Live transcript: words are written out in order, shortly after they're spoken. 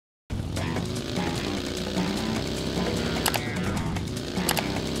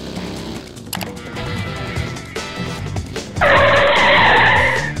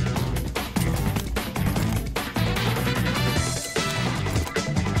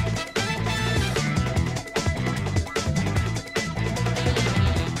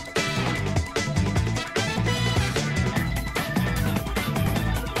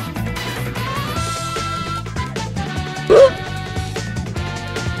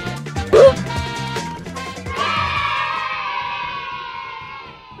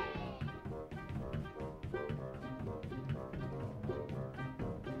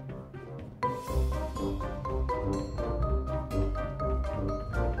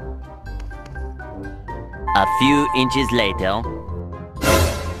A few inches later.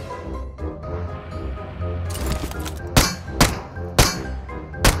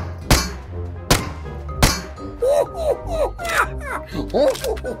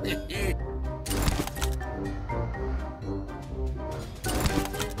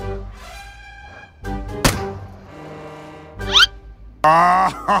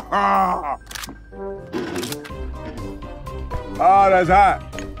 Oh, that's hot.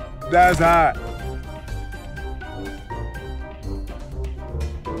 That's hot.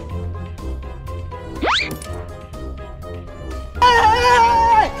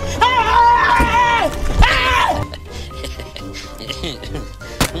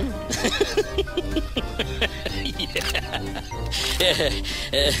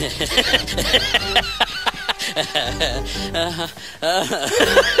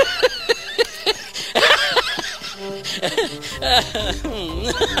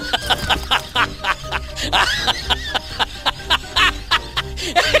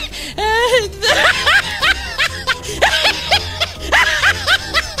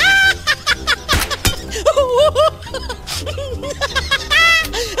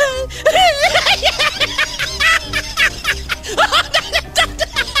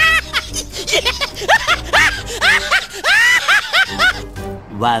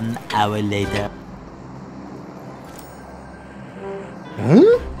 One hour later.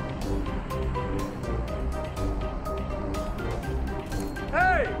 Huh?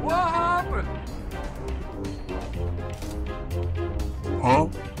 Hey, what happened? Huh?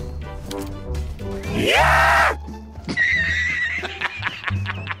 Yeah!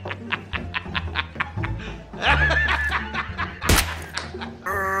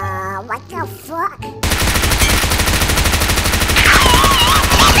 What the fuck?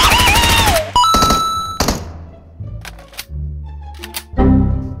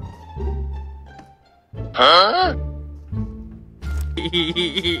 Huh?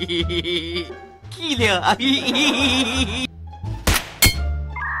 Killer.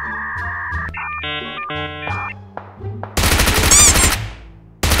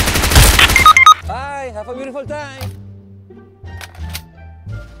 Bye, have a beautiful time.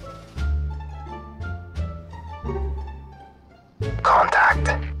 Contact.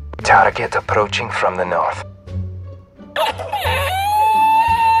 Target approaching from the north.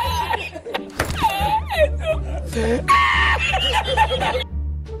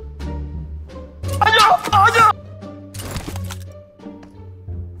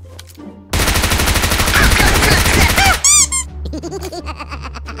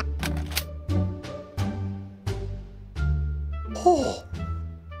 Oh.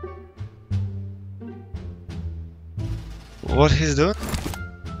 What he's doing?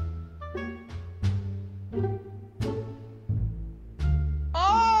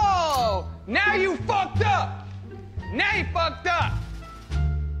 Oh! Now you fucked up! Now you fucked up!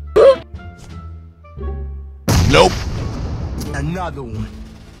 Nope. Another one.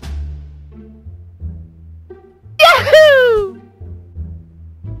 Yahoo!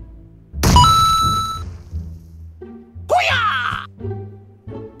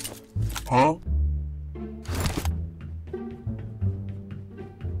 Huh?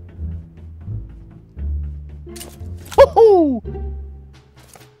 Woohoo!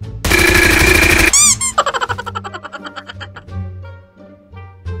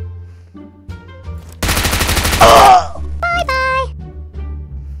 Bye-bye!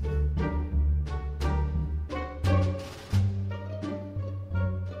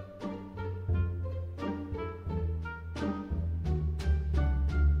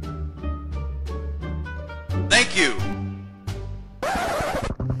 Thank you.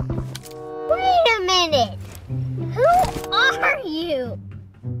 Wait a minute! Who are you?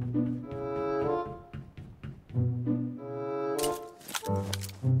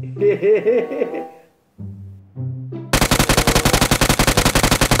 Huh?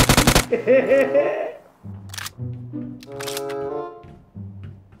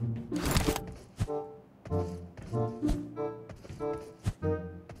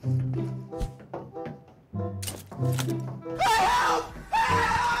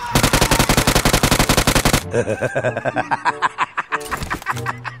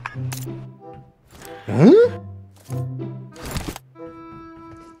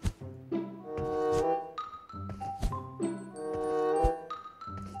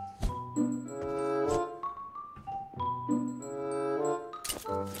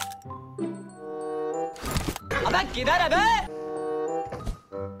 अबे किधर है बे?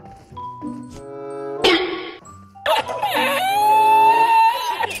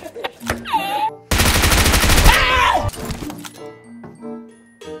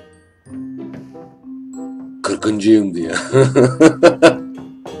 40'cıyım diye.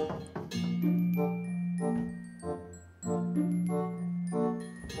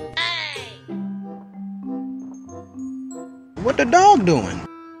 What the dog doing?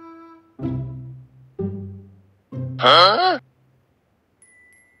 Huh?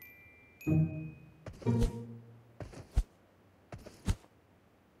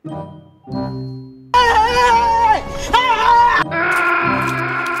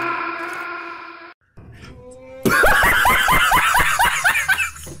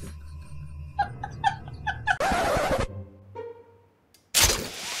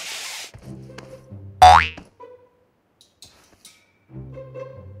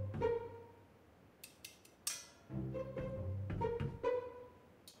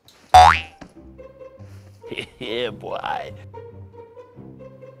 Yeah, boy.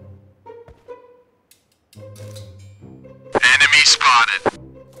 Enemy spotted.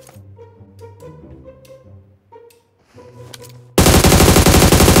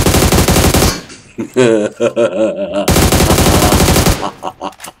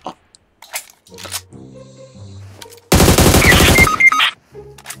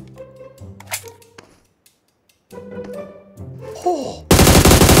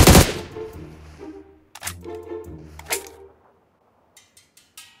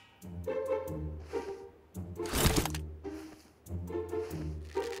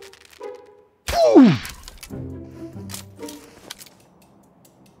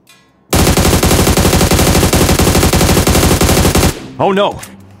 Oh no!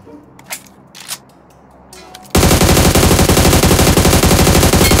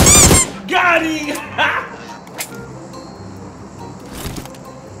 Got him!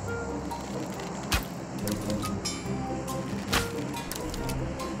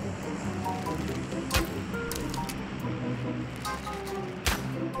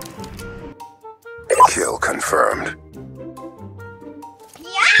 Kill confirmed.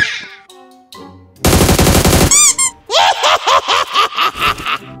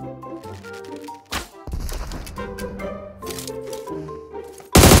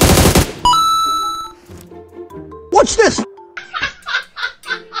 What's this?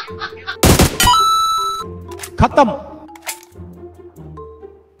 Khatam!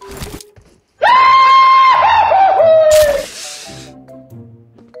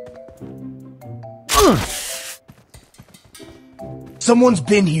 Someone's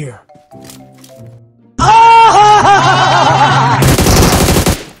been here.